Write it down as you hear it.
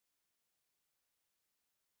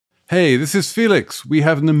Hey, this is Felix. We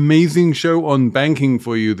have an amazing show on banking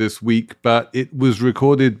for you this week, but it was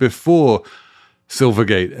recorded before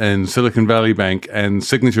Silvergate and Silicon Valley Bank and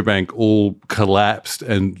Signature Bank all collapsed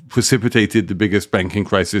and precipitated the biggest banking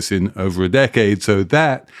crisis in over a decade. So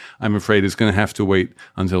that, I'm afraid, is going to have to wait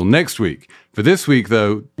until next week. For this week,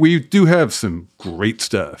 though, we do have some great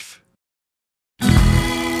stuff.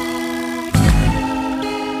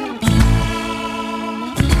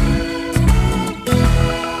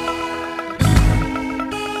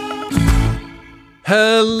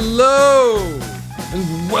 Hello,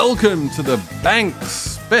 and welcome to the Banks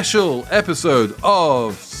special episode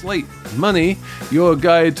of Slate Money, your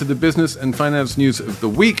guide to the business and finance news of the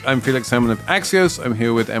week. I'm Felix Salmon of Axios. I'm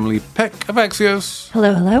here with Emily Peck of Axios.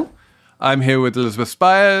 Hello, hello. I'm here with Elizabeth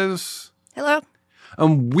Spires. Hello.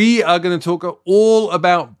 And we are going to talk all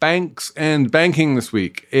about banks and banking this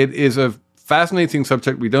week. It is a fascinating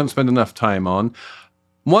subject we don't spend enough time on.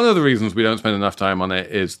 One of the reasons we don't spend enough time on it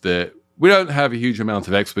is that we don't have a huge amount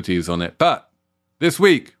of expertise on it, but this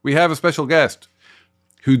week we have a special guest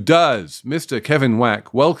who does. Mr. Kevin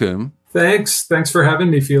Wack, welcome. Thanks for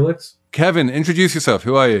having me, Felix. Kevin, introduce yourself.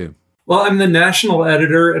 Who are you? Well, I'm the national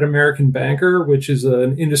editor at American Banker, which is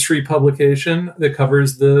an industry publication that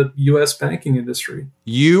covers the U.S. banking industry.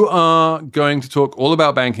 You are going to talk all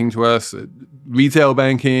about banking to us, retail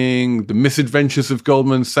banking, the misadventures of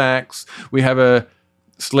Goldman Sachs. We have a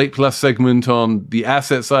Slate Plus segment on the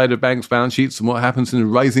asset side of banks' balance sheets and what happens in a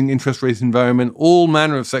rising interest rate environment, all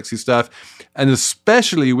manner of sexy stuff. And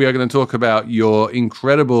especially we are going to talk about your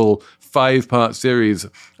incredible 5-part series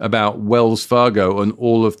about Wells Fargo and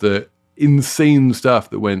all of the insane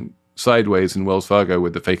stuff that went sideways in Wells Fargo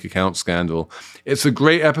with the fake account scandal. It's a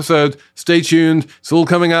great episode. Stay tuned. It's all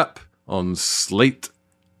coming up on Slate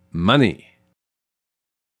Money.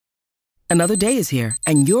 Another day is here,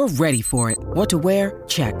 and you're ready for it. What to wear?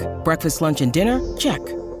 Check. Breakfast, lunch, and dinner? Check.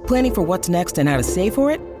 Planning for what's next and how to save for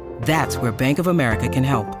it? That's where Bank of America can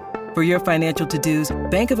help. For your financial to-dos,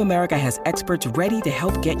 Bank of America has experts ready to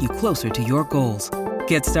help get you closer to your goals.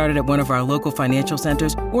 Get started at one of our local financial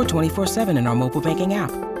centers or 24/7 in our mobile banking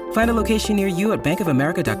app. Find a location near you at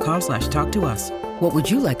bankofamerica.com/talktous. What would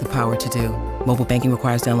you like the power to do? Mobile banking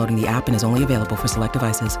requires downloading the app and is only available for select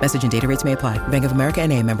devices. Message and data rates may apply. Bank of America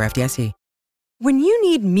N.A., member FDIC. When you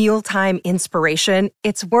need mealtime inspiration,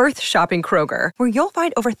 it's worth shopping Kroger, where you'll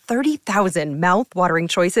find over 30,000 mouth-watering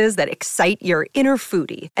choices that excite your inner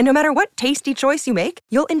foodie. And no matter what tasty choice you make,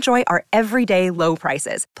 you'll enjoy our everyday low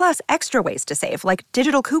prices, plus extra ways to save, like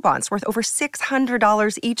digital coupons worth over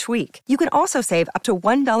 $600 each week. You can also save up to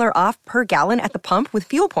 $1 off per gallon at the pump with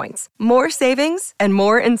fuel points. More savings and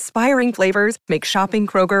more inspiring flavors make shopping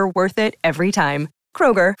Kroger worth it every time.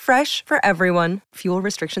 Kroger, fresh for everyone. Fuel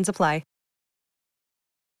restrictions apply.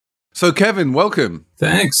 So, Kevin, welcome.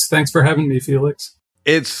 Thanks for having me, Felix.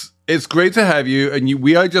 It's great to have you. And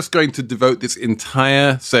we are just going to devote this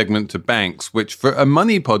entire segment to banks, which for a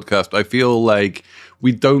money podcast, I feel like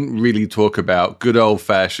we don't really talk about good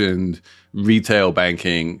old-fashioned retail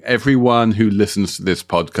banking. Everyone who listens to this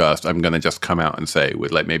podcast, I'm going to just come out and say,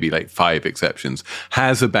 with maybe 5 exceptions,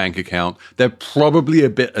 has a bank account. They're probably a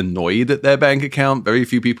bit annoyed at their bank account. Very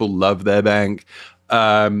few people love their bank.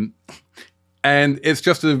 And it's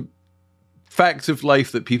just a fact of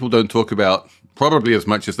life that people don't talk about probably as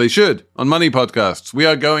much as they should on money podcasts. We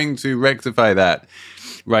are going to rectify that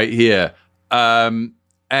right here. And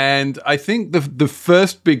I think the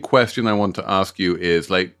first big question I want to ask you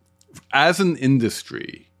is, as an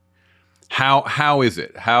industry, how is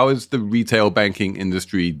it? How is the retail banking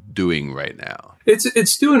industry doing right now?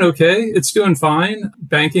 It's doing okay. It's doing fine.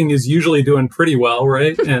 Banking is usually doing pretty well,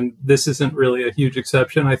 right? And this isn't really a huge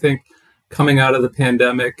exception. I think coming out of the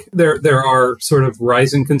pandemic, there are sort of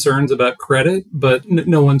rising concerns about credit, but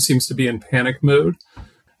no one seems to be in panic mode.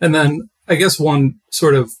 And then I guess one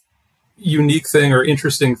sort of unique thing or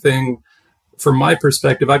interesting thing from my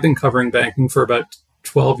perspective, I've been covering banking for about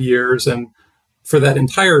 12 years. And for that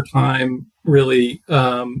entire time, really,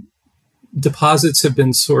 deposits have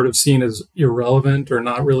been sort of seen as irrelevant or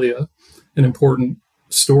not really an important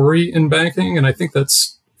story in banking. And I think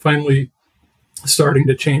that's finally starting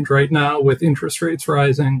to change right now with interest rates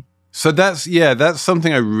rising. So that's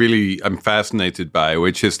something I'm fascinated by,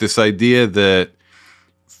 which is this idea that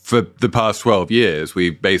for the past 12 years, we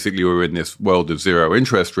basically were in this world of zero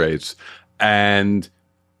interest rates. And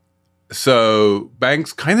so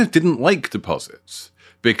banks kind of didn't like deposits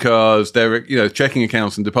because they're, checking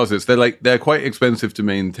accounts and deposits, they're quite expensive to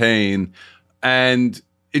maintain. And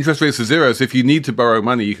interest rates are zero. So if you need to borrow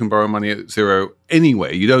money, you can borrow money at zero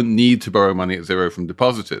anyway. You don't need to borrow money at zero from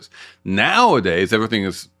depositors. Nowadays, everything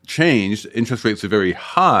has changed. Interest rates are very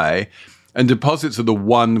high, and deposits are the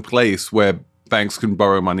one place where banks can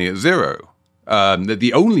borrow money at zero.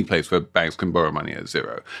 The only place where banks can borrow money at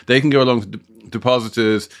zero. They can go along to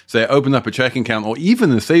depositors, say, open up a checking account or even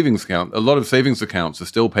a savings account. A lot of savings accounts are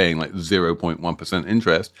still paying like 0.1%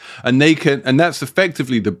 interest. And that's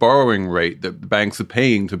effectively the borrowing rate that the banks are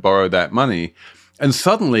paying to borrow that money. And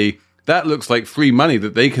suddenly that looks like free money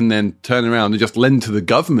that they can then turn around and just lend to the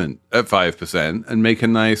government at 5% and make a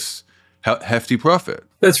nice hefty profit.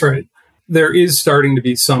 That's right. There is starting to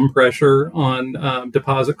be some pressure on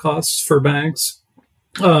deposit costs for banks.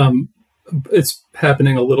 It's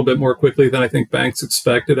happening a little bit more quickly than I think banks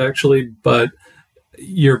expected, actually. But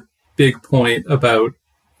your big point about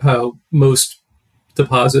how most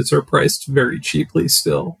deposits are priced very cheaply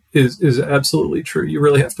still is absolutely true. You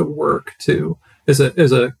really have to work to, as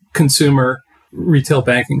a consumer retail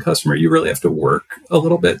banking customer, you really have to work a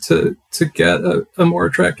little bit to get a more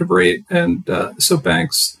attractive rate. And so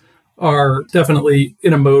banks are definitely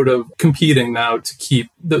in a mode of competing now to keep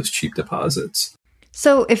those cheap deposits.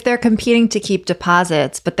 So if they're competing to keep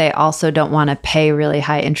deposits, but they also don't want to pay really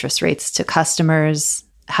high interest rates to customers,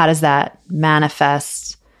 how does that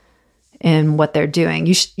manifest in what they're doing?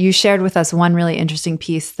 You shared with us one really interesting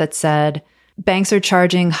piece that said banks are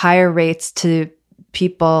charging higher rates to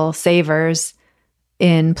people, savers,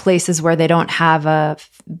 in places where they don't have a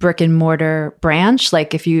brick and mortar branch.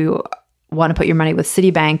 Like if you want to put your money with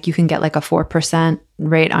Citibank, you can get like a 4%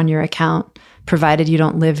 rate on your account, provided you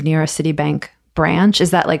don't live near a Citibank branch.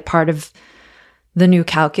 Is that like part of the new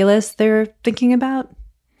calculus they're thinking about?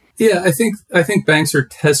 Yeah, I think banks are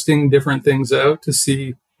testing different things out to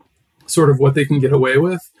see sort of what they can get away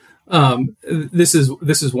with. This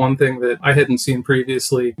is one thing that I hadn't seen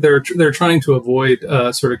previously. They're trying to avoid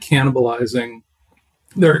sort of cannibalizing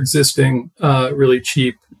their existing really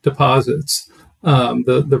cheap deposits.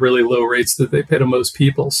 The really low rates that they pay to most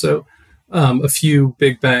people. So a few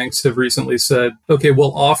big banks have recently said, okay,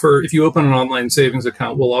 we'll offer, if you open an online savings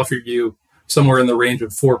account, we'll offer you somewhere in the range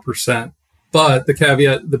of 4%. But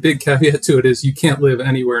the big caveat to it is you can't live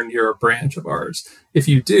anywhere near a branch of ours. If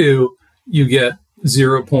you do, you get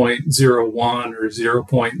 0.01 or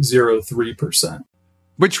 0.03%.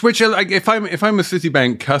 Which like if I'm a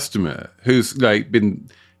Citibank customer who's like been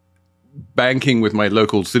banking with my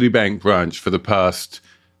local Citibank branch for the past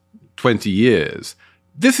 20 years,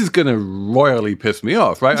 this is going to royally piss me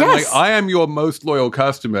off, right? Yes. I'm like, I am your most loyal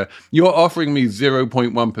customer. You're offering me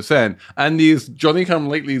 0.1%. And these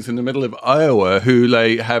Johnny-come-latelys in the middle of Iowa who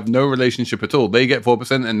like have no relationship at all, they get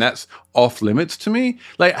 4% and that's off limits to me.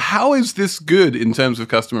 Like, how is this good in terms of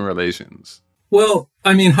customer relations? Well,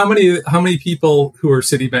 I mean, how many people who are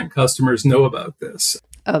Citibank customers know about this?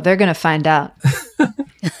 Oh, they're going to find out.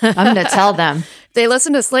 I'm going to tell them. They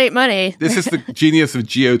listen to Slate Money. This is the genius of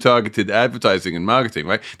geo-targeted advertising and marketing,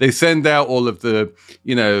 right? They send out all of the,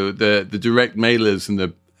 the direct mailers and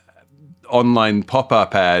the online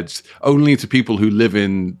pop-up ads only to people who live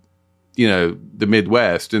in, the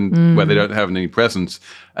Midwest and where they don't have any presence.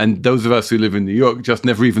 And those of us who live in New York just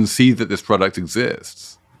never even see that this product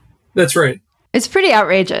exists. That's right. It's pretty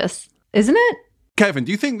outrageous, isn't it? Kevin,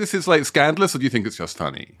 do you think this is like scandalous or do you think it's just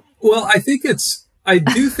funny? Well, I think it's a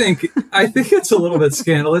little bit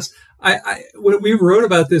scandalous. We wrote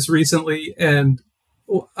about this recently and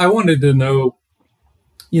I wanted to know,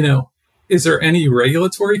 is there any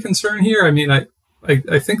regulatory concern here? I mean, I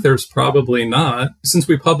think there's probably not. Since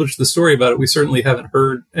we published the story about it, we certainly haven't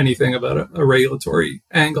heard anything about a regulatory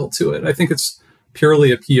angle to it. I think it's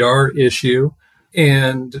purely a PR issue.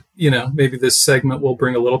 And, maybe this segment will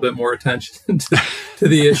bring a little bit more attention to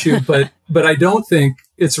the issue, but I don't think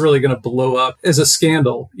it's really going to blow up as a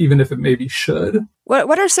scandal, even if it maybe should.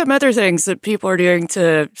 What are some other things that people are doing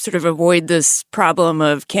to sort of avoid this problem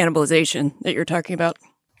of cannibalization that you're talking about?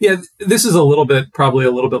 Yeah, this is probably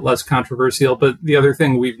a little bit less controversial, but the other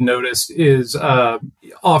thing we've noticed is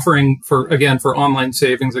offering for online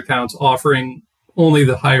savings accounts, offering only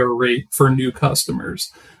the higher rate for new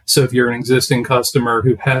customers. So if you're an existing customer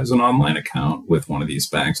who has an online account with one of these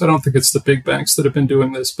banks, I don't think it's the big banks that have been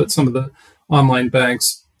doing this, but some of the online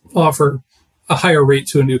banks offer a higher rate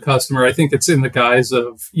to a new customer. I think it's in the guise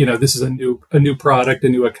of, this is a new product, a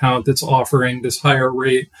new account that's offering this higher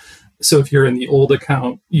rate. So if you're in the old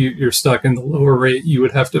account, you're stuck in the lower rate, you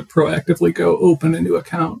would have to proactively go open a new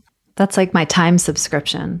account. That's like my Time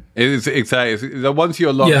subscription. It is exactly. Once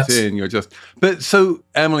you're locked in, you're just. But so,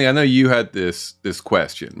 Emily, I know you had this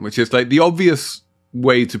question, which is like the obvious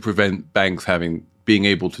way to prevent banks being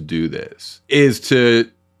able to do this is to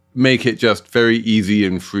make it just very easy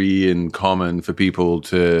and free and common for people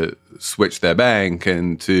to switch their bank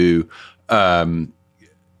and to,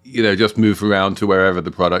 just move around to wherever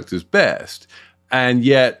the product is best. And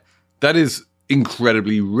yet that is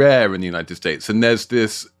incredibly rare in the United States. And there's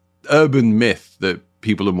this urban myth that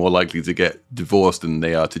people are more likely to get divorced than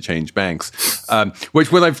they are to change banks,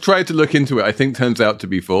 which when I've tried to look into it, I think turns out to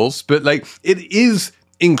be false. But it is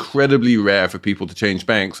incredibly rare for people to change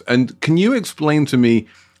banks. And can you explain to me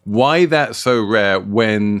why that's so rare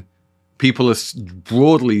when people are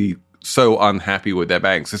broadly so unhappy with their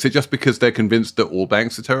banks? Is it just because they're convinced that all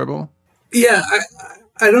banks are terrible? Yeah,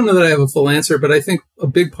 I don't know that I have a full answer, but I think a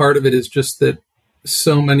big part of it is just that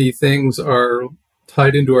so many things are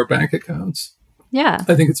tied into our bank accounts. Yeah.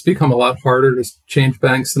 I think it's become a lot harder to change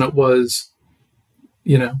banks than it was,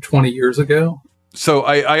 20 years ago. So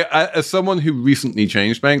I as someone who recently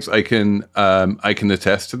changed banks, I can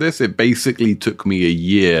attest to this. It basically took me a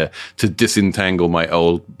year to disentangle my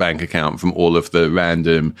old bank account from all of the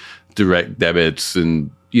random direct debits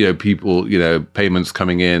and, people, payments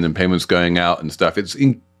coming in and payments going out and stuff. It's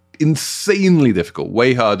insanely difficult,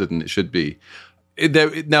 way harder than it should be.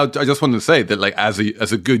 Now, I just wanted to say that,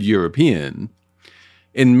 as a good European,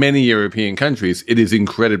 in many European countries, it is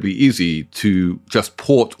incredibly easy to just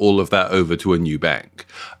port all of that over to a new bank.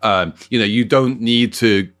 You don't need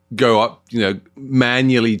to go up,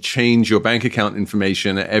 manually change your bank account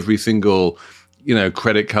information at every single,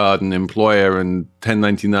 credit card and employer and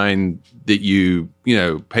 1099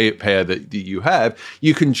 that payer that you have.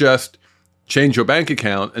 You can just change your bank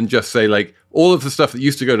account and just say, all of the stuff that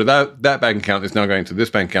used to go to that bank account is now going to this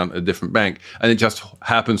bank account at a different bank. And it just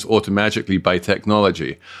happens automatically by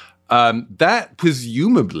technology. That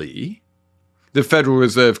presumably the Federal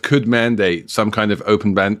Reserve could mandate some kind of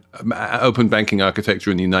open banking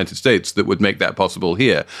architecture in the United States that would make that possible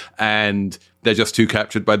here. And they're just too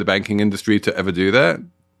captured by the banking industry to ever do that.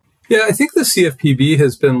 Yeah, I think the CFPB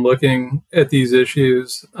has been looking at these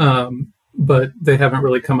issues, but they haven't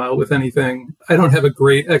really come out with anything. I don't have a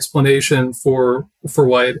great explanation for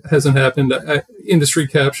why it hasn't happened. Industry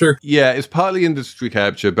capture. Yeah, it's partly industry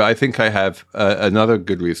capture, but I think I have another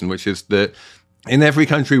good reason, which is that in every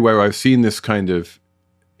country where I've seen this kind of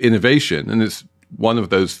innovation, and it's one of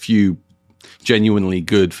those few genuinely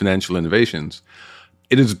good financial innovations,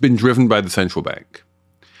 it has been driven by the central bank.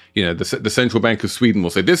 The central bank of Sweden will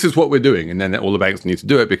say, this is what we're doing, and then all the banks need to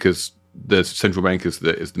do it because the central bank is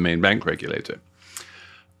the main bank regulator.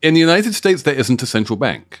 In the United States, there isn't a central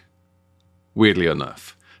bank, weirdly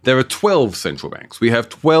enough. There are 12 central banks. We have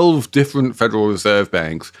 12 different Federal Reserve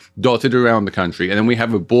banks dotted around the country, and then we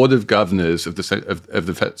have a board of governors of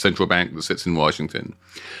the central bank that sits in Washington.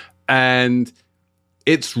 And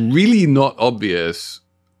it's really not obvious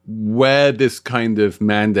where this kind of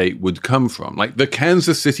mandate would come from. The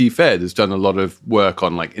Kansas City Fed has done a lot of work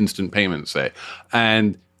on instant payments, say,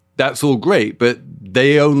 and that's all great, but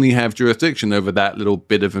they only have jurisdiction over that little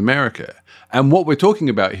bit of America. And what we're talking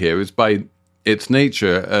about here is, by its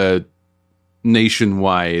nature, a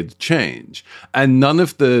nationwide change. And none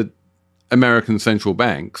of the American central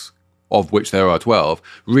banks, of which there are 12,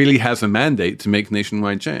 really has a mandate to make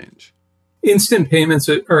nationwide change. Instant payments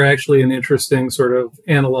are actually an interesting sort of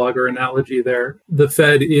analog or analogy there. The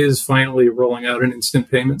Fed is finally rolling out an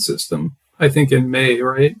instant payment system, I think in May,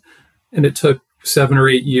 right? And it took 7 or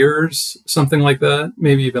 8 years, something like that,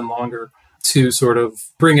 maybe even longer, to sort of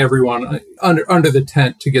bring everyone under the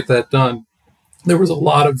tent to get that done. There was a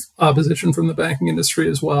lot of opposition from the banking industry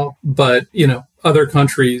as well. But, other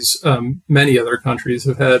countries, many other countries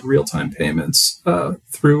have had real-time payments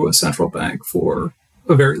through a central bank for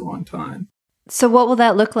a very long time. So what will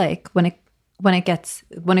that look like when it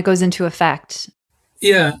goes into effect?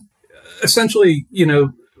 Yeah, essentially,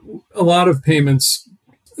 a lot of payments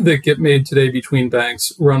that get made today between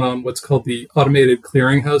banks run on what's called the Automated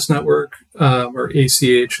Clearinghouse Network, or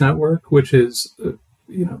ACH network, which is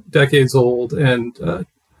decades old and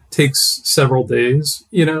takes several days,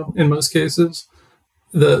 in most cases.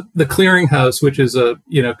 The clearinghouse, which is a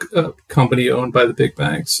company owned by the big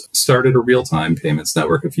banks, started a real-time payments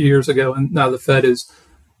network a few years ago, and now the Fed is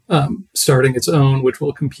starting its own, which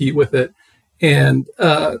will compete with it. And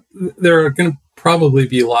there are going to probably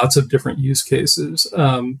be lots of different use cases: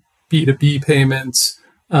 B2B payments,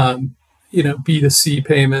 B2C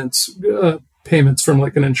payments, payments from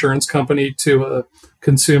an insurance company to a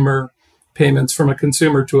consumer, payments from a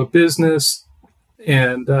consumer to a business,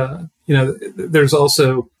 and there's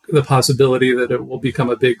also the possibility that it will become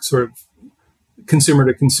a big sort of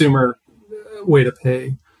consumer-to-consumer way to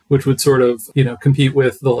pay, which would sort of, compete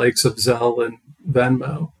with the likes of Zelle and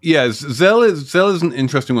Venmo. Yeah, Zelle is an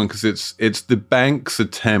interesting one because it's the bank's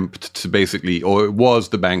attempt to basically, or it was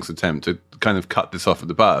the bank's attempt to kind of cut this off at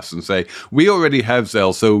the pass and say, we already have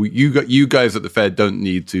Zelle, so you guys at the Fed don't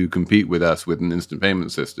need to compete with us with an instant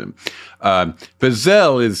payment system. But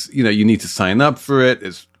Zelle is, you need to sign up for it.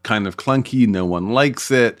 It's kind of clunky. No one likes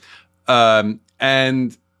it.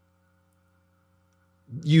 And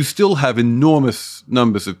you still have enormous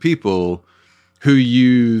numbers of people who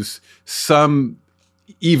use some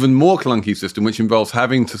even more clunky system, which involves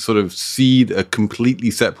having to sort of seed a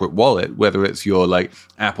completely separate wallet, whether it's your like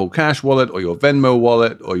Apple Cash wallet or your Venmo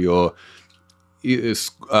wallet or your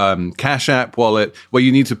Cash App wallet, where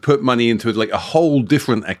you need to put money into like a whole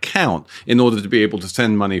different account in order to be able to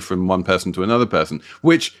send money from one person to another person,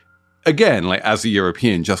 which again, like as a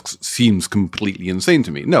European, just seems completely insane to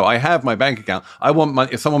me. No, I have my bank account. I want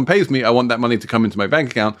money. If someone pays me, I want that money to come into my bank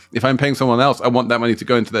account. If I'm paying someone else, I want that money to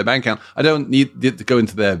go into their bank account. I don't need it to go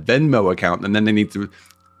into their Venmo account, and then they need to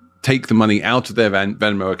take the money out of their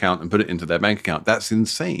Venmo account and put it into their bank account. That's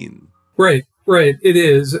insane. Right. It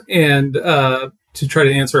is. And to try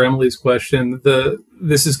to answer Emily's question,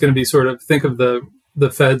 this is going to be sort of, think of the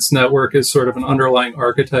Fed's network as sort of an underlying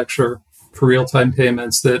architecture for real-time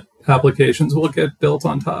payments that applications will get built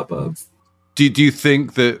on top of. Do you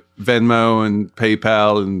think that Venmo and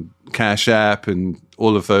PayPal and Cash App and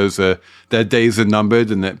all of those their days are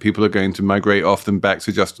numbered, and that people are going to migrate off them back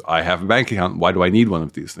to just, I have a bank account, why do I need one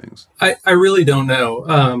of these things? I really don't know.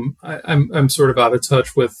 I'm sort of out of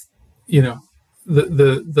touch with,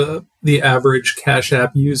 the average Cash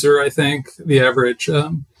App user. I think the average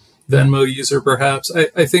Venmo user, perhaps.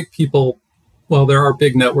 I think people. Well, there are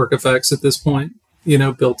big network effects at this point,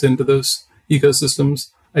 built into those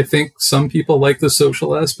ecosystems. I think some people like the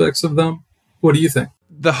social aspects of them. What do you think?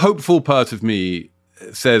 The hopeful part of me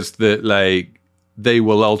says that, like, they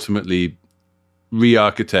will ultimately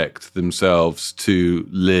re-architect themselves to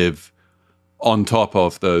live on top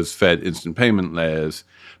of those Fed instant payment layers.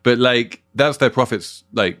 But, like, that's their profits,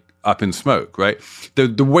 like, up in smoke, right?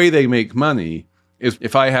 The way they make money is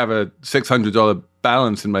if I have a $600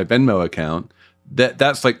 balance in my Venmo account,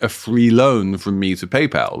 that's like a free loan from me to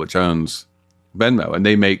PayPal, which owns Venmo, and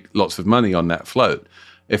they make lots of money on that float.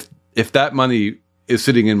 If that money is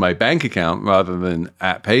sitting in my bank account rather than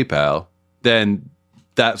at PayPal, then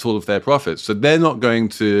that's all of their profits. So they're not going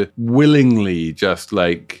to willingly just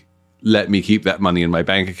like let me keep that money in my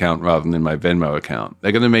bank account rather than in my Venmo account.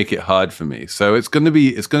 They're going to make it hard for me. So it's going to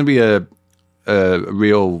be a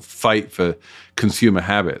real fight for consumer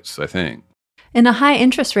habits, I think. In a high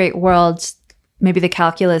interest rate world, maybe the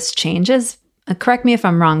calculus changes. Correct me if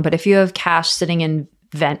I'm wrong, but if you have cash sitting in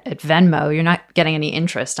at Venmo, you're not getting any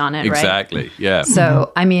interest on it, exactly, right? Yeah.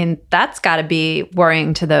 So, I mean, that's got to be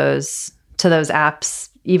worrying to those apps,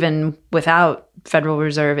 even without Federal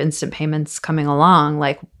Reserve instant payments coming along.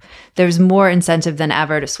 Like, there's more incentive than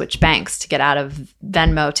ever to switch banks, to get out of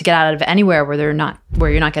Venmo, to get out of anywhere where you're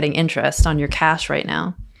not getting interest on your cash right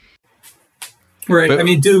now. Right. But, I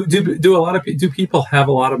mean, do people have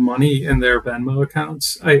a lot of money in their Venmo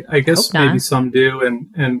accounts? I guess maybe some do,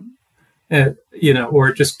 and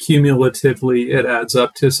or just cumulatively it adds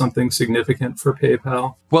up to something significant for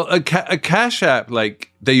PayPal. Well, a Cash App,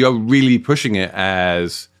 like, they are really pushing it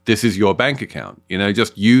as this is your bank account.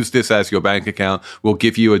 Just use this as your bank account. We'll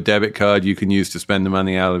give you a debit card you can use to spend the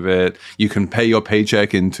money out of it. You can pay your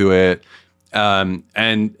paycheck into it.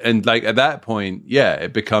 And like at that point, yeah,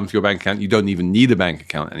 it becomes your bank account. You don't even need a bank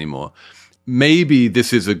account anymore. Maybe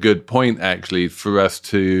this is a good point, actually, for us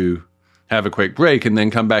to have a quick break and then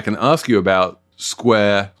come back and ask you about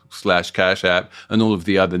Square/Cash App and all of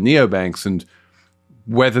the other neobanks and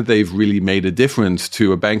whether they've really made a difference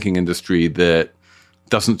to a banking industry that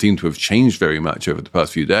doesn't seem to have changed very much over the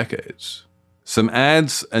past few decades. Some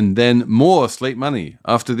ads and then more Slate Money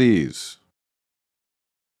after these.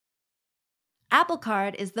 Apple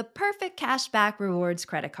Card is the perfect cashback rewards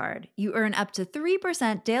credit card. You earn up to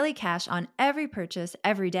 3% daily cash on every purchase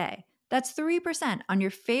every day. That's 3% on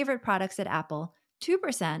your favorite products at Apple,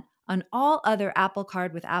 2% on all other Apple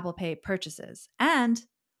Card with Apple Pay purchases, and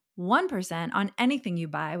 1% on anything you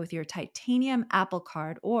buy with your titanium Apple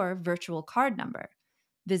Card or virtual card number.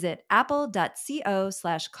 Visit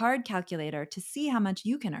apple.co/card calculator to see how much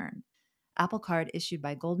you can earn. Apple Card issued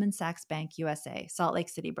by Goldman Sachs Bank USA, Salt Lake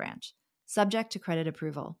City branch. Subject to credit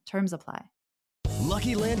approval. Terms apply.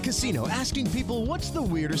 Lucky Land Casino, asking people, what's the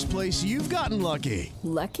weirdest place you've gotten lucky?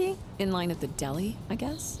 Lucky? In line at the deli, I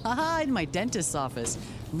guess? Aha, in my dentist's office.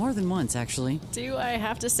 More than once, actually. Do I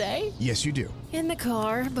have to say? Yes, you do. In the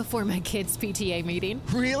car before my kids' PTA meeting.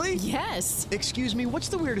 Really? Yes. Excuse me, what's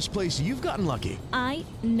the weirdest place you've gotten lucky? I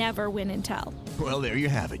never win and tell. Well, there you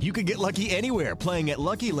have it. You can get lucky anywhere, playing at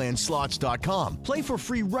LuckyLandSlots.com. Play for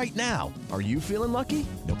free right now. Are you feeling lucky?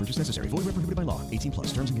 No purchase necessary. Void where prohibited by law. 18 plus.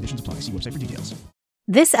 Terms and conditions apply. See website for details.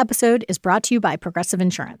 This episode is brought to you by Progressive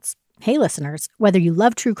Insurance. Hey, listeners, whether you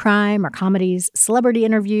love true crime or comedies, celebrity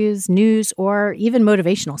interviews, news, or even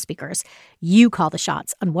motivational speakers, you call the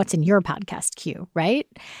shots on what's in your podcast queue, right?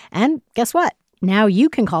 And guess what? Now you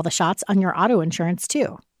can call the shots on your auto insurance,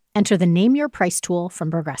 too. Enter the Name Your Price tool from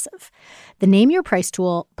Progressive. The Name Your Price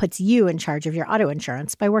tool puts you in charge of your auto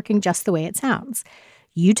insurance by working just the way it sounds.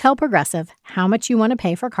 You tell Progressive how much you want to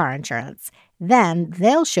pay for car insurance. Then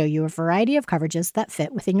they'll show you a variety of coverages that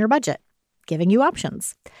fit within your budget, giving you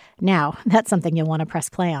options. Now, that's something you'll want to press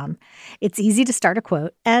play on. It's easy to start a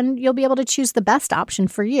quote, and you'll be able to choose the best option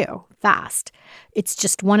for you fast. It's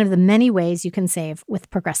just one of the many ways you can save with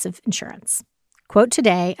Progressive Insurance. Quote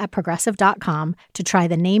today at Progressive.com to try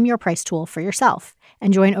the Name Your Price tool for yourself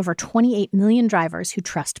and join over 28 million drivers who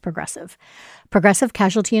trust Progressive. Progressive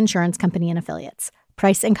Casualty Insurance Company and Affiliates.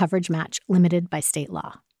 Price and coverage match limited by state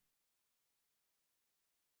law.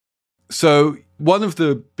 So one of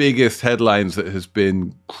the biggest headlines that has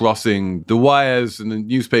been crossing the wires and the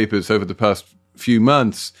newspapers over the past few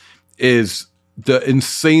months is the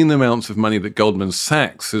insane amounts of money that Goldman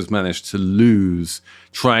Sachs has managed to lose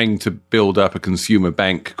trying to build up a consumer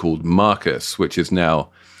bank called Marcus, which is now,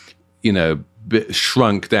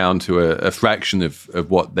 shrunk down to a fraction of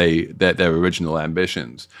what their original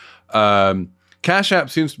ambitions. Cash App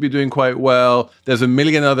seems to be doing quite well. There's a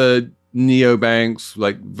million other neobanks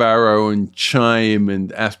like Varo and Chime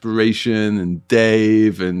and Aspiration and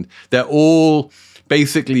Dave, and they're all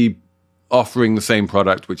basically offering the same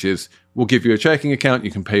product, which is we'll give you a checking account,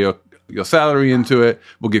 you can pay your salary into it,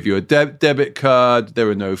 we'll give you a debit card, there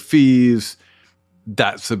are no fees.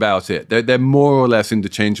 That's about it. They're more or less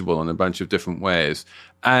interchangeable in a bunch of different ways.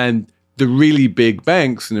 And the really big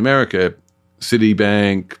banks in America,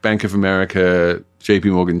 Citibank, Bank of America,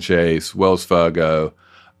 JP Morgan Chase, Wells Fargo,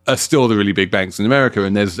 are still the really big banks in America.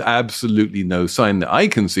 And there's absolutely no sign that I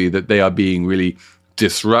can see that they are being really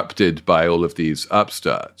disrupted by all of these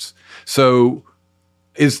upstarts. So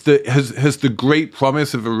has the great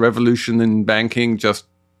promise of a revolution in banking just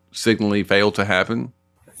signally failed to happen?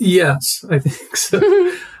 Yes, I think so.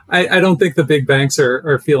 I don't think the big banks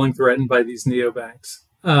are feeling threatened by these neobanks.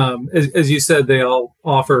 As you said, they all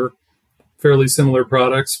offer fairly similar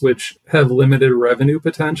products, which have limited revenue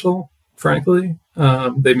potential, frankly.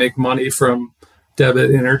 They make money from debit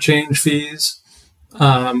interchange fees,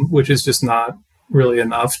 which is just not really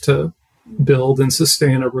enough to build and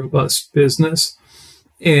sustain a robust business.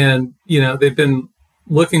 And, they've been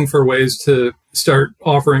looking for ways to start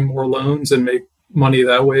offering more loans and make money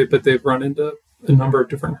that way, but they've run into a number of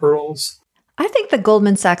different hurdles. I think the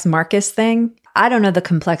Goldman Sachs Marcus thing, I don't know the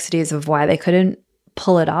complexities of why they couldn't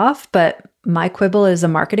pull it off, but my quibble is a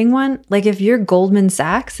marketing one. Like if you're Goldman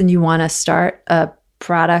Sachs and you want to start a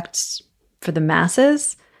product for the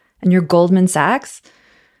masses and you're Goldman Sachs,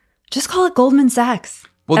 just call it Goldman Sachs.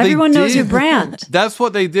 Well, everyone knows your brand. That's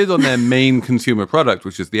what they did on their main consumer product,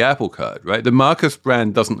 which is the Apple Card, right? The Marcus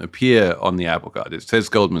brand doesn't appear on the Apple Card. It says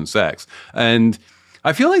Goldman Sachs. And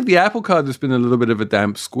I feel like the Apple Card has been a little bit of a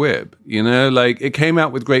damp squib, like it came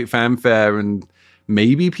out with great fanfare and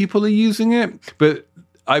maybe people are using it. But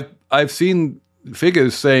I've seen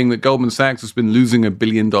figures saying that Goldman Sachs has been losing $1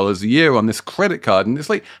 billion a year on this credit card. And it's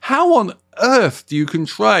like, how on earth do you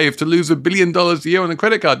contrive to lose $1 billion a year on a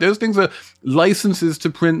credit card? Those things are licenses to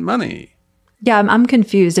print money. Yeah, I'm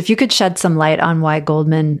confused. If you could shed some light on why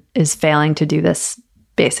Goldman is failing to do this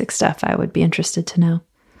basic stuff, I would be interested to know.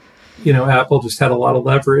 Apple just had a lot of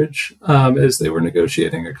leverage as they were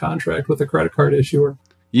negotiating a contract with a credit card issuer.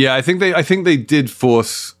 Yeah, I think they did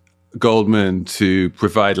force Goldman to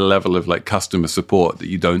provide a level of customer support that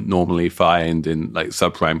you don't normally find in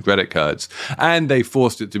subprime credit cards. And they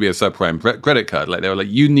forced it to be a subprime credit card. They were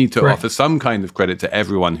you need to offer some kind of credit to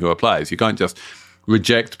everyone who applies. You can't just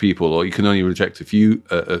reject people, or you can only reject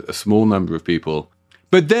a small number of people.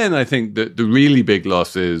 But then I think that the really big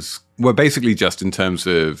losses were basically just in terms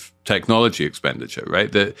of technology expenditure, right?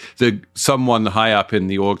 The someone high up in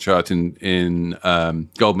the org chart in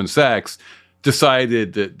Goldman Sachs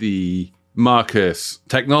decided that the Marcus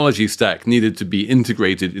technology stack needed to be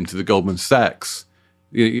integrated into the Goldman Sachs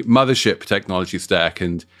mothership technology stack.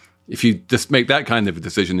 And if you just make that kind of a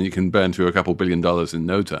decision, you can burn through a couple $2 billion in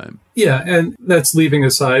no time. Yeah, and that's leaving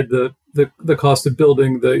aside the cost of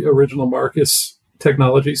building the original Marcus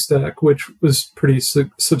technology stack, which was pretty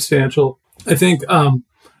substantial. I think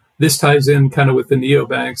this ties in kind of with the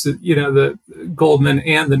neobanks. The Goldman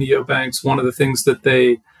and the neobanks, one of the things that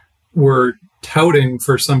they were touting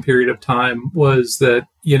for some period of time was that,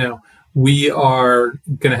 we are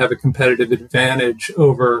going to have a competitive advantage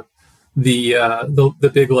over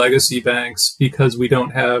the big legacy banks because we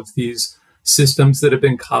don't have these systems that have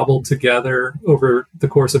been cobbled together over the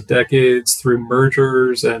course of decades through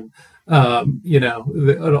mergers, and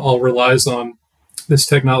it all relies on this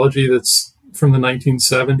technology that's from the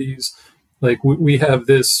 1970s. Like we have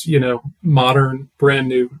this, modern, brand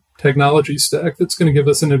new technology stack that's going to give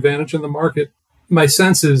us an advantage in the market. My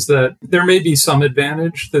sense is that there may be some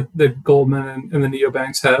advantage that Goldman and the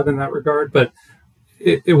neobanks have in that regard, but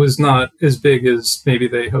it was not as big as maybe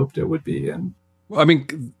they hoped it would be. And I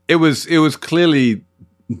mean, it was clearly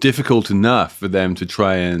difficult enough for them to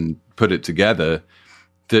try and put it together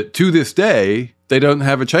that to this day, they don't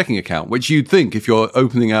have a checking account, which you'd think if you're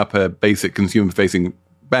opening up a basic consumer-facing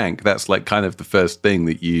bank, that's like kind of the first thing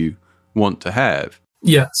that you want to have.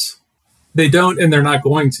 Yes. They don't, and they're not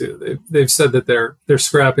going to. They've said that they're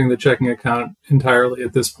scrapping the checking account entirely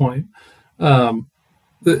at this point.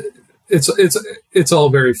 It's all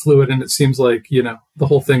very fluid, and it seems like the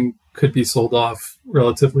whole thing could be sold off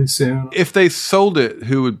relatively soon. If they sold it,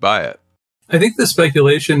 who would buy it? I think the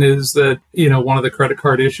speculation is that one of the credit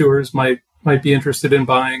card issuers might be interested in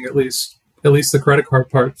buying at least the credit card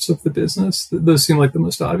parts of the business. Those seem like the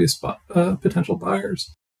most obvious potential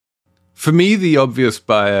buyers. For me, the obvious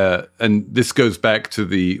buyer, and this goes back to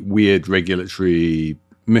the weird regulatory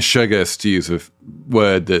mishegas, to use a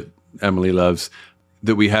word that Emily loves,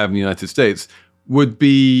 that we have in the United States, would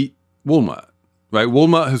be Walmart. Right?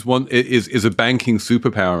 Walmart is a banking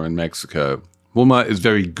superpower in Mexico. Walmart is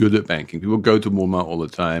very good at banking. People go to Walmart all the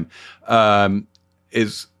time. And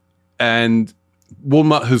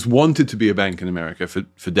Walmart has wanted to be a bank in America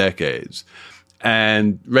for decades.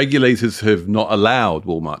 And regulators have not allowed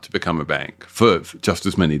Walmart to become a bank for just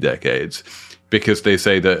as many decades, because they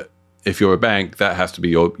say that if you're a bank, you have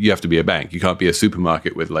to be a bank. You can't be a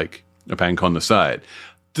supermarket with like a bank on the side.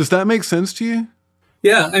 Does that make sense to you?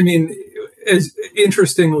 Yeah, I mean,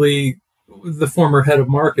 interestingly, the former head of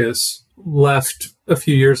Marcus left a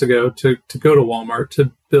few years ago to go to Walmart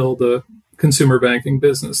to build a consumer banking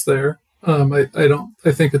business there. I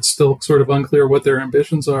think it's still sort of unclear what their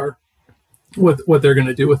ambitions are, what they're going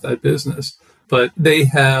to do with that business. But they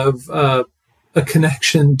have a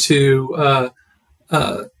connection to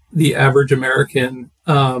the average American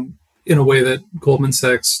in a way that Goldman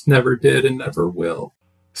Sachs never did and never will.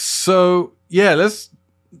 So, yeah, let's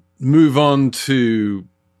move on to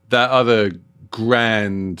that other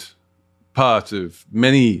grand part of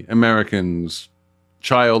many Americans'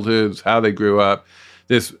 childhoods, how they grew up.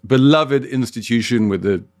 This beloved institution with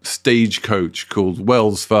a stagecoach called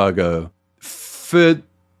Wells Fargo. For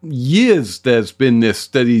years, there's been this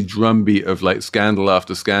steady drumbeat of like scandal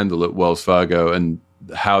after scandal at Wells Fargo and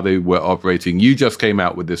how they were operating. You just came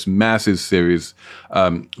out with this massive series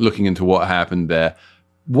looking into what happened there.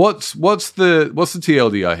 What's the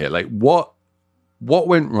TLDR here? Like what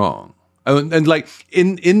went wrong? And like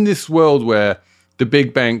in this world where the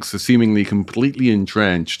big banks are seemingly completely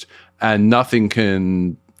entrenched and nothing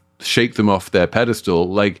can shake them off their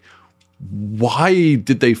pedestal, like why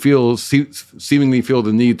did they seemingly feel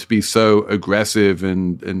the need to be so aggressive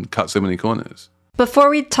and cut so many corners? Before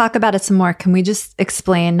we talk about it some more, can we just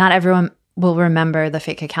explain? Not everyone will remember the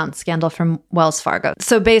fake account scandal from Wells Fargo.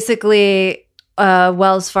 So basically,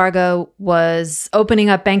 Wells Fargo was opening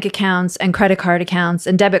up bank accounts and credit card accounts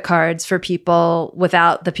and debit cards for people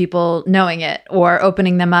without the people knowing it, or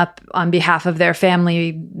opening them up on behalf of their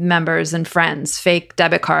family members and friends, fake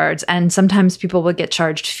debit cards. And sometimes people would get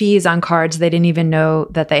charged fees on cards they didn't even know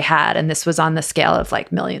that they had. And this was on the scale of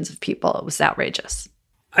like millions of people. It was outrageous.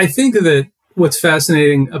 I think that what's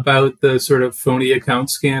fascinating about the sort of phony account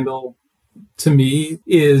scandal to me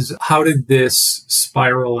is how did this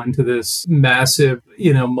spiral into this massive,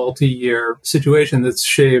 multi-year situation that's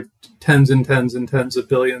shaved tens and tens and tens of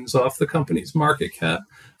billions off the company's market cap?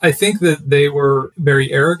 I think that they were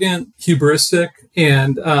very arrogant, hubristic,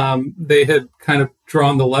 and they had kind of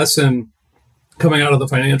drawn the lesson coming out of the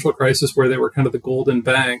financial crisis where they were kind of the golden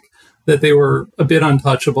bank, that they were a bit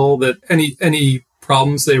untouchable, that any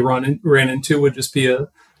problems they ran into would just be a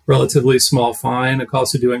relatively small fine, a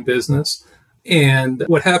cost of doing business. And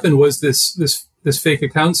what happened was this fake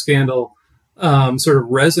account scandal sort of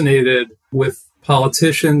resonated with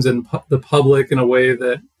politicians and the public in a way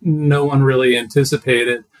that no one really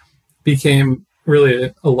anticipated, became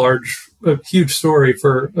really a large a huge story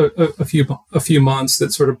for a few months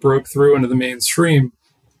that sort of broke through into the mainstream.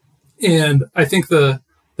 And I think the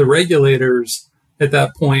regulators at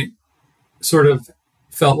that point sort of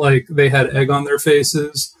felt like they had egg on their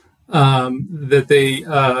faces, that they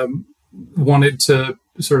wanted to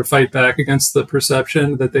sort of fight back against the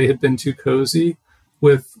perception that they had been too cozy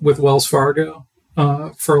with Wells Fargo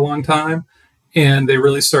for a long time. And they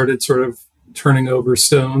really started sort of turning over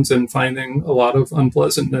stones and finding a lot of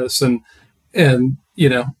unpleasantness. And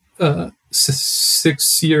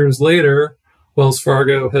 6 years later, Wells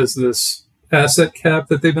Fargo has this asset cap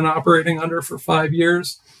that they've been operating under for 5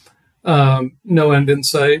 years. No end in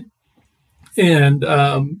sight. And,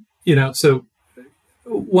 so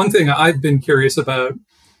one thing I've been curious about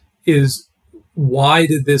is why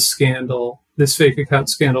did this scandal, this fake account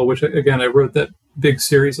scandal, which again, I wrote that big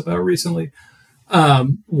series about recently,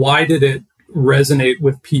 why did it resonate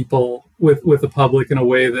with people, with the public in a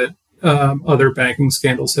way that other banking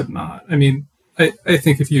scandals have not? I mean, I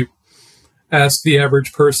think if you ask the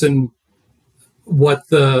average person what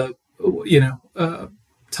tell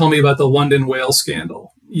me about the London whale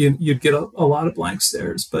scandal, you'd get a lot of blank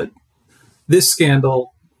stares. But this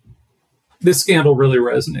scandal really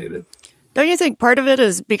resonated. Don't you think part of it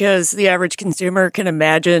is because the average consumer can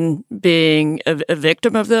imagine being a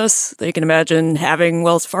victim of this? They can imagine having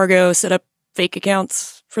Wells Fargo set up fake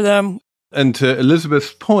accounts for them. And to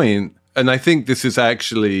Elizabeth's point, and I think this is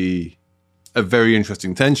actually a very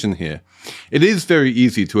interesting tension here, it is very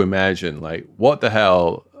easy to imagine, like, what the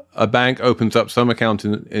hell? A bank opens up some account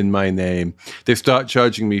in my name. They start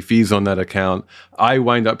charging me fees on that account. I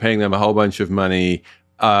wind up paying them a whole bunch of money.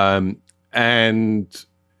 And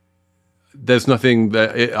there's nothing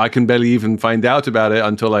that I can barely even find out about it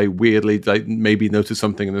until I weirdly maybe notice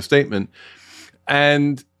something in the statement.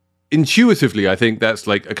 And intuitively, I think that's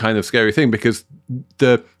like a kind of scary thing, because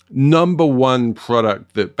the number one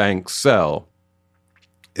product that banks sell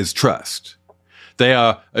is trust. They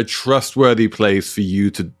are a trustworthy place for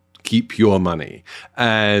you to keep your money.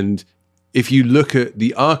 And if you look at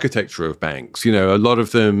the architecture of banks, a lot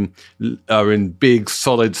of them are in big,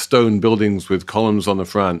 solid stone buildings with columns on the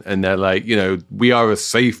front. And they're like, we are a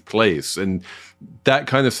safe place. And that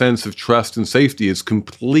kind of sense of trust and safety is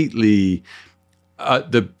completely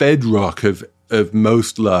the bedrock of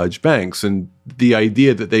most large banks. And the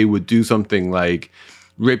idea that they would do something like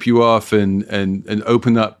rip you off and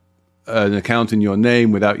open up an account in your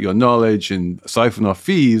name without your knowledge and siphon off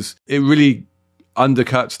fees, it really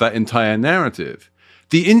undercuts that entire narrative.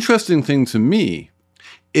 The interesting thing to me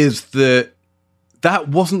is that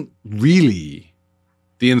wasn't really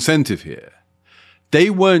the incentive here. They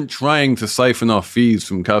weren't trying to siphon off fees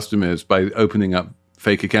from customers by opening up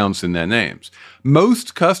fake accounts in their names.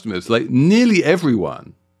 Most customers, like nearly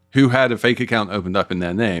everyone who had a fake account opened up in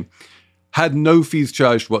their name, had no fees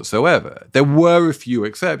charged whatsoever. There were a few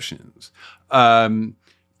exceptions.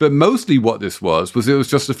 But mostly what this was it was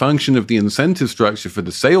just a function of the incentive structure for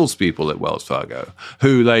the salespeople at Wells Fargo,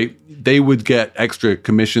 who they would get extra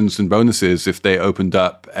commissions and bonuses if they opened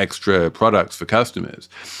up extra products for customers.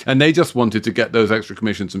 And they just wanted to get those extra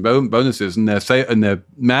commissions and bonuses, and their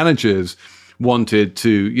managers wanted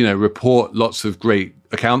to, report lots of great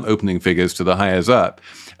account opening figures to the hires up.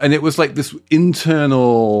 And it was like this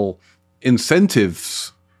internal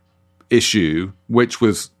incentives issue, which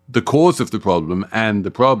was the cause of the problem. And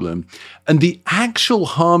the actual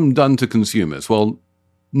harm done to consumers, well,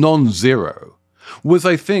 non-zero, was,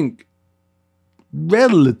 I think,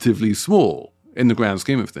 relatively small in the grand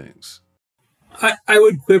scheme of things. I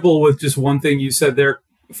would quibble with just one thing you said there,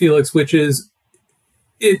 Felix, which is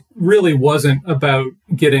it really wasn't about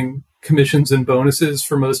getting commissions and bonuses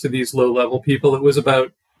for most of these low-level people. It was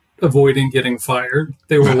about avoiding getting fired.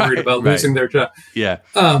 They were worried about losing their job. Yeah.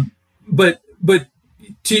 But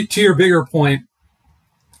to your bigger point,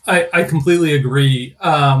 I completely agree.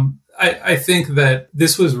 I think that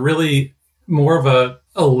this was really more of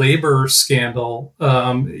a labor scandal.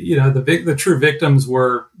 The true victims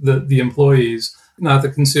were the employees, not the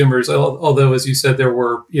consumers. Although, as you said, there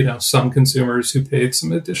were some consumers who paid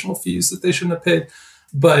some additional fees that they shouldn't have paid.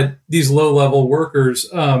 But these low-level workers,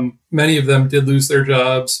 many of them did lose their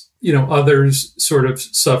jobs. Others sort of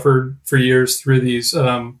suffered for years through these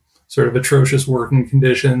sort of atrocious working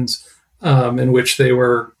conditions in which they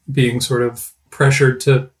were being sort of pressured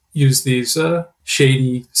to use these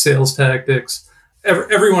shady sales tactics.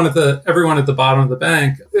 Everyone at the bottom of the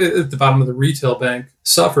bank, at the bottom of the retail bank,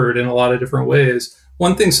 suffered in a lot of different ways.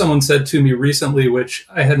 One thing someone said to me recently, which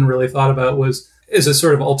I hadn't really thought about, is a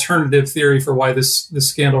sort of alternative theory for why this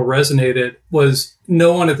scandal resonated, was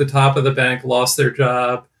no one at the top of the bank lost their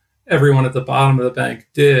job. Everyone at the bottom of the bank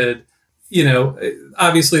did.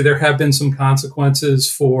 obviously there have been some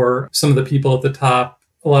consequences for some of the people at the top.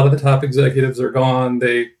 A lot of the top executives are gone.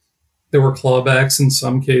 There were clawbacks in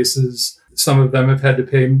some cases. Some of them have had to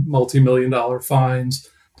pay multi-million-dollar fines.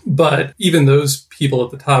 But even those people at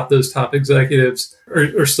the top, those top executives,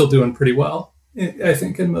 are still doing pretty well, I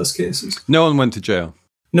think, in most cases. No one went to jail.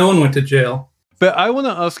 No one went to jail. But I want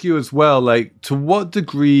to ask you as well, to what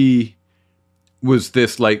degree was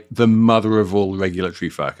this the mother of all regulatory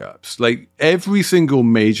fuck-ups? Every single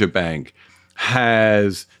major bank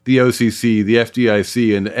has the OCC, the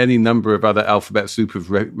FDIC, and any number of other alphabet soup of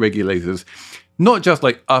regulators, not just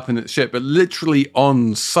up in its shit, but literally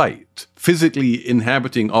on site, physically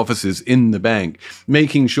inhabiting offices in the bank,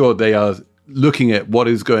 making sure they are looking at what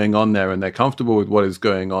is going on there and they're comfortable with what is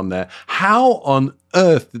going on there. How on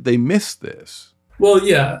earth did they miss this? Well,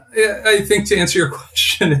 yeah, I think to answer your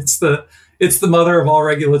question, it's the mother of all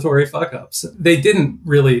regulatory fuck-ups. They didn't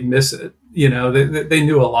really miss it. They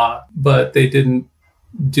knew a lot, but they didn't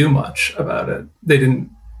do much about it. They didn't,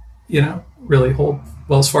 really hold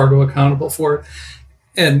Wells Fargo accountable for it.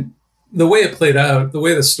 And the way it played out, the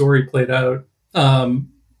way the story played out,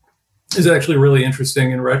 is actually really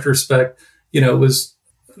interesting in retrospect. There was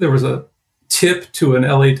a tip to an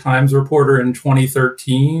LA Times reporter in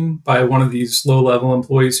 2013 by one of these low-level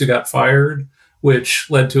employees who got fired, which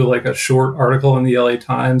led to a short article in the LA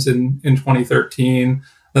Times in 2013.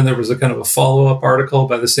 Then there was a kind of a follow-up article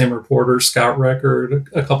by the same reporter, Scott Record,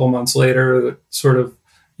 a couple months later that sort of,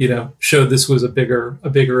 showed this was a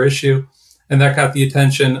bigger issue. And that got the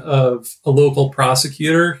attention of a local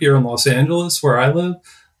prosecutor here in Los Angeles, where I live.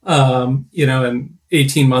 And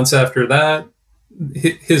 18 months after that,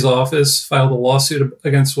 his office filed a lawsuit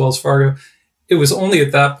against Wells Fargo. It was only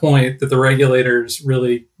at that point that the regulators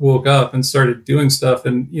really woke up and started doing stuff.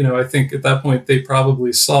 And, I think at that point, they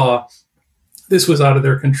probably saw this was out of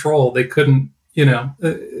their control. They couldn't,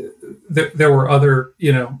 there were other,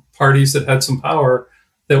 parties that had some power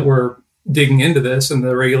that were digging into this, and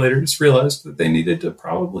the regulators realized that they needed to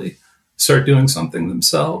probably start doing something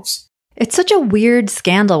themselves. It's such a weird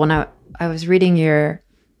scandal. When I was reading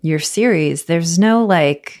your series, there's no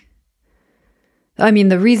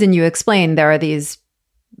the reason you explained, there are these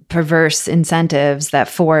perverse incentives that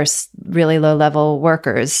force really low-level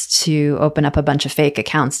workers to open up a bunch of fake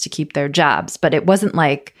accounts to keep their jobs. But it wasn't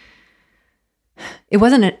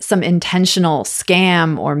some intentional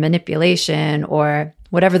scam or manipulation or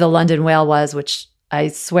whatever the London whale was, which I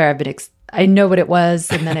swear I know what it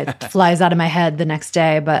was, and then it flies out of my head the next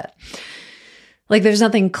day. But there's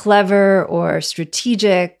nothing clever or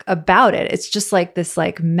strategic about it. It's just this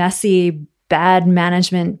messy, bad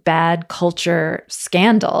management, bad culture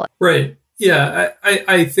scandal. Right. Yeah.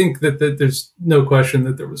 I think that there's no question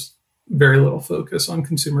that there was very little focus on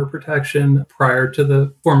consumer protection prior to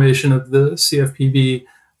the formation of the CFPB.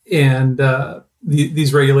 And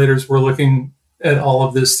these regulators were looking at all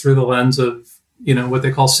of this through the lens of, what they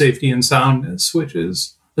call safety and soundness, which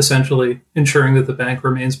is essentially ensuring that the bank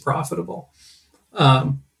remains profitable.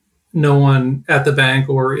 No one at the bank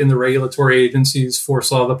or in the regulatory agencies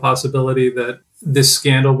foresaw the possibility that this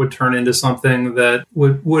scandal would turn into something that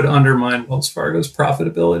would undermine Wells Fargo's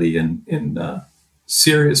profitability in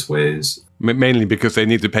serious ways. Mainly because they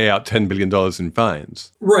need to pay out $10 billion in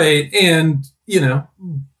fines. Right. And,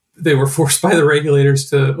 they were forced by the regulators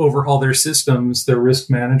to overhaul their systems, their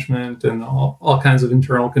risk management, and all kinds of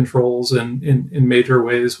internal controls in major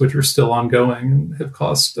ways, which are still ongoing and have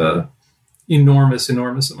cost enormous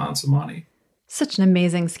amounts of money. Such an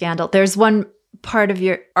amazing scandal. There's one part of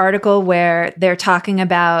your article where they're talking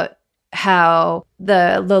about how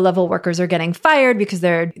the low-level workers are getting fired because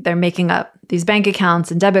they're making up these bank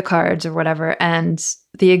accounts and debit cards or whatever. And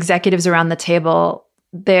the executives around the table,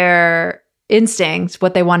 their instinct,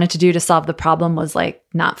 what they wanted to do to solve the problem was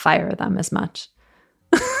not fire them as much.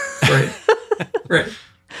 Right. Right.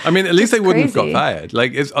 I mean, at least they wouldn't have got fired.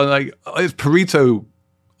 It's Pareto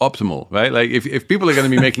optimal, right? If people are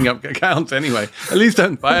going to be making up accounts anyway, at least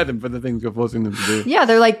don't fire them for the things you're forcing them to do. Yeah,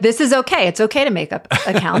 they're this is okay. It's okay to make up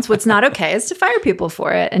accounts. What's not okay is to fire people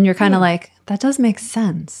for it. And you're kind of that does make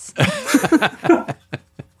sense.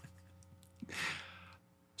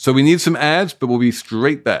 So we need some ads, but we'll be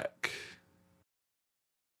straight back.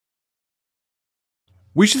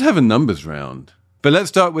 We should have a numbers round, but let's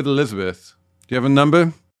start with Elizabeth. Do you have a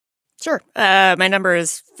number? Sure. My number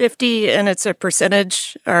is 50, and it's a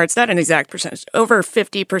percentage, or it's not an exact percentage, over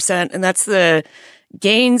 50%, and that's the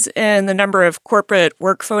gains in the number of corporate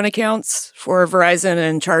work phone accounts for Verizon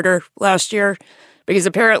and Charter last year, because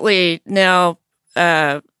apparently now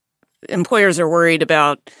employers are worried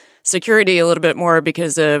about security a little bit more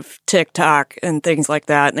because of TikTok and things like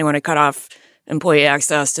that. And they want to cut off employee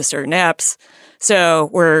access to certain apps. So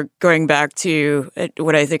we're going back to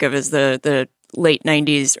what I think of as the late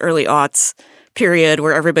 90s, early aughts period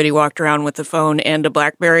where everybody walked around with a phone and a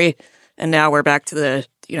BlackBerry. And now we're back to the,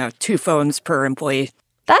 2 phones per employee.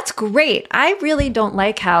 That's great. I really don't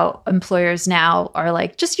like how employers now are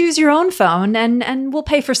like, just use your own phone and we'll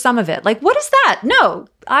pay for some of it. Like, what is that? No,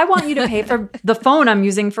 I want you to pay for the phone I'm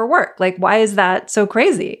using for work. Like, why is that so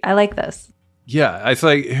crazy? I like this. Yeah, it's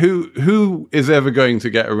like who is ever going to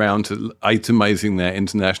get around to itemizing their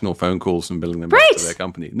international phone calls and billing them back to their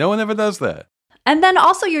company? No one ever does that. And then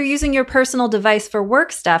also you're using your personal device for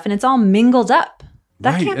work stuff and it's all mingled up.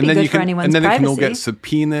 That can't be good for anyone's privacy. And then it can all get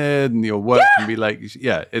subpoenaed and your work can be like,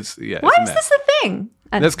 Why is this a thing?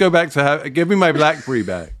 Let's go back to give me my BlackBerry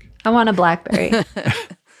back. I want a BlackBerry.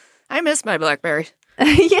 I miss my BlackBerry.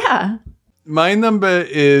 Yeah. My number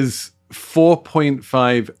is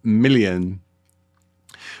 4.5 million,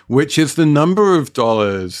 which is the number of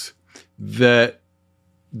dollars that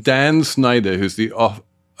Dan Snyder, who's the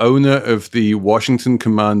owner of the Washington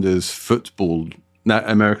Commanders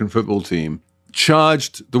American football team,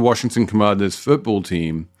 charged the Washington Commanders football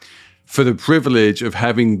team for the privilege of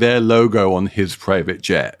having their logo on his private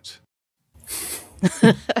jet.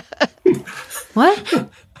 What?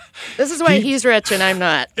 This is why he's rich and I'm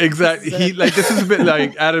not. Exactly. This is a bit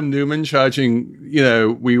like Adam Newman charging,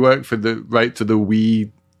 we work for the right to the Wii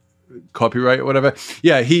copyright or whatever.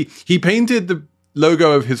 Yeah, he painted the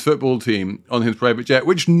logo of his football team on his private jet,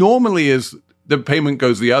 which normally is the payment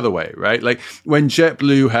goes the other way, right? Like when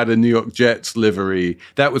JetBlue had a New York Jets livery,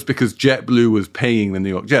 that was because JetBlue was paying the New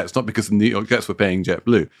York Jets, not because the New York Jets were paying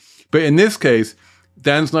JetBlue. But in this case,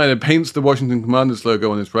 Dan Snyder paints the Washington Commanders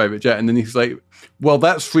logo on his private jet, and then he's like, well,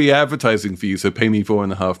 that's free advertising for you, so pay me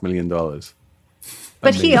 $4.5 million.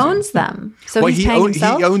 But he owns them. So he's paying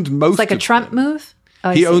himself? He owned most It's like a Trump move?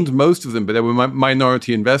 He owned most of them, but there were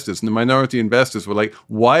minority investors. And the minority investors were like,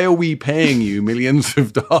 why are we paying you millions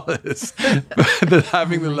of dollars for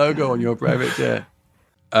having the logo on your private jet?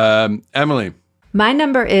 Emily. My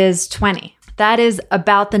number is 20. That is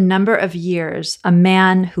about the number of years a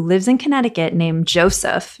man who lives in Connecticut named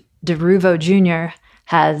Joseph DeRuvo Jr.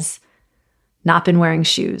 has not been wearing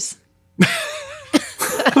shoes.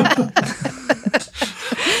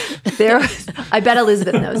 I bet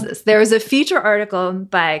Elizabeth knows this. There was a feature article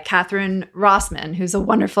by Catherine Rossman, who's a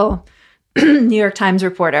wonderful New York Times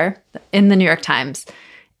reporter in the New York Times.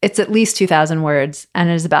 It's at least 2,000 words, and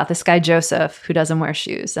it is about this guy, Joseph, who doesn't wear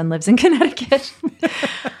shoes and lives in Connecticut.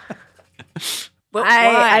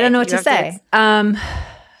 I don't know what to say.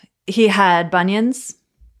 He had bunions,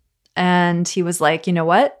 and he was like, you know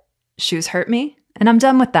what? Shoes hurt me, and I'm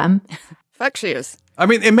done with them. Fuck shoes. I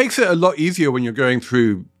mean, it makes it a lot easier when you're going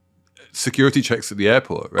through security checks at the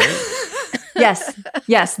airport, right?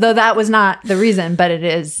 Yes, though that was not the reason, but it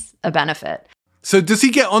is a benefit. So does he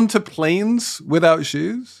get onto planes without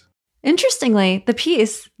shoes? Interestingly, the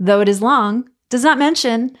piece, though it is long, does not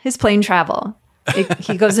mention his plane travel.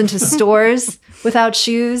 He goes into stores without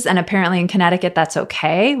shoes, and apparently in Connecticut that's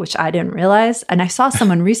okay, which I didn't realize. And I saw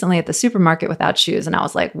someone recently at the supermarket without shoes, and I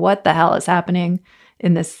was like, what the hell is happening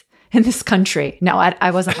in this country? No,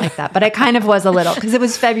 I wasn't like that, but I kind of was a little because it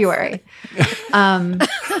was February.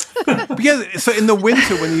 Because so in the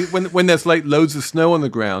winter when there's like loads of snow on the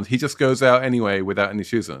ground, he just goes out anyway without any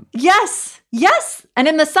shoes on. Yes. And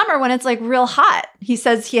in the summer when it's like real hot, he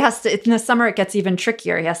says he has to. In the summer it gets even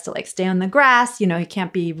trickier. He has to like stay on the grass. He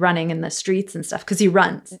can't be running in the streets and stuff because he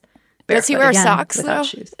runs. Does he wear socks without though?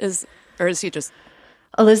 Shoes. Or is he just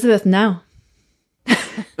Elizabeth? No.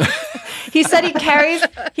 He said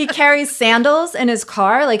he carries sandals in his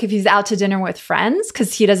car, like if he's out to dinner with friends,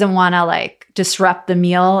 because he doesn't want to like disrupt the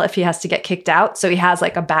meal if he has to get kicked out. So he has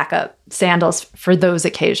like a backup sandals for those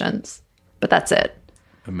occasions. But that's it.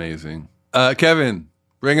 Amazing. Kevin,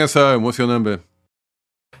 bring us home. What's your number?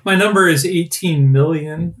 My number is 18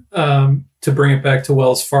 million. To bring it back to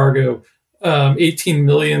Wells Fargo, 18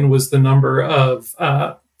 million was the number of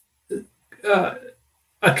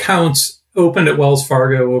accounts opened at Wells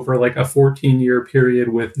Fargo over like a 14-year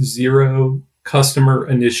period with 0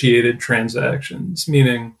 customer-initiated transactions,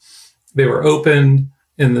 meaning they were opened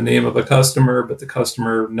in the name of a customer, but the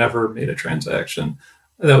customer never made a transaction.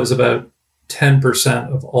 That was about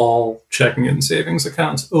 10% of all checking and savings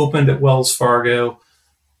accounts opened at Wells Fargo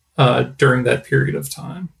during that period of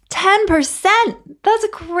time. 10%? That's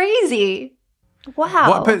crazy.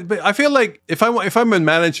 Wow. But I feel like if I'm a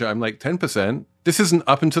manager, I'm like 10%. This isn't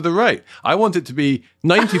up and to the right. I want it to be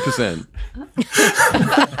 90%.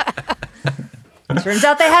 Turns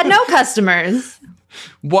out they had no customers.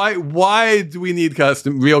 Why do we need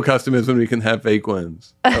real customers when we can have fake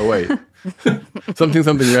ones? Oh, wait. something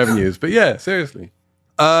revenues. But yeah, seriously.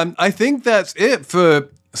 I think that's it for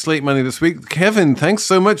Slate Money this week. Kevin, thanks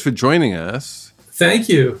so much for joining us. Thank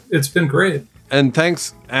you. It's been great. And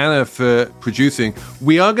thanks, Anna, for producing.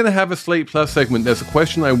 We are going to have a Slate Plus segment. There's a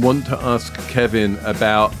question I want to ask Kevin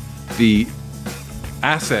about the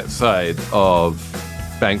asset side of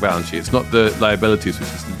bank balance sheets, not the liabilities, which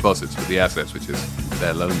is the deposits, but the assets, which is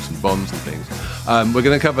their loans and bonds and things. We're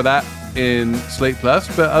going to cover that in Slate Plus.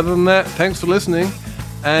 But other than that, thanks for listening.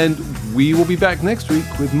 And we will be back next week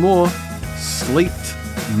with more Slate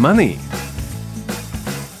Money.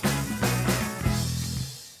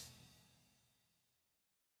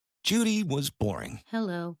 Judy was boring.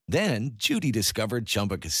 Hello. Then Judy discovered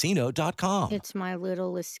ChumbaCasino.com. It's my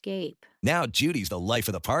little escape. Now Judy's the life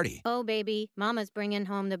of the party. Oh, baby, mama's bringing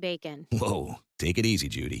home the bacon. Whoa, take it easy,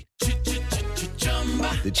 Judy.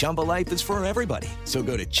 The Chumba life is for everybody. So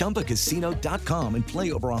go to ChumbaCasino.com and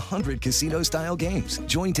play over 100 casino-style games.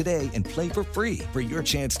 Join today and play for free for your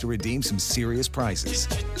chance to redeem some serious prizes.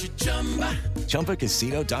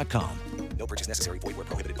 ChumbaCasino.com. No purchase necessary. Void where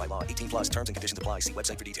prohibited by law. 18+ terms and conditions apply. See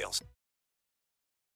website for details.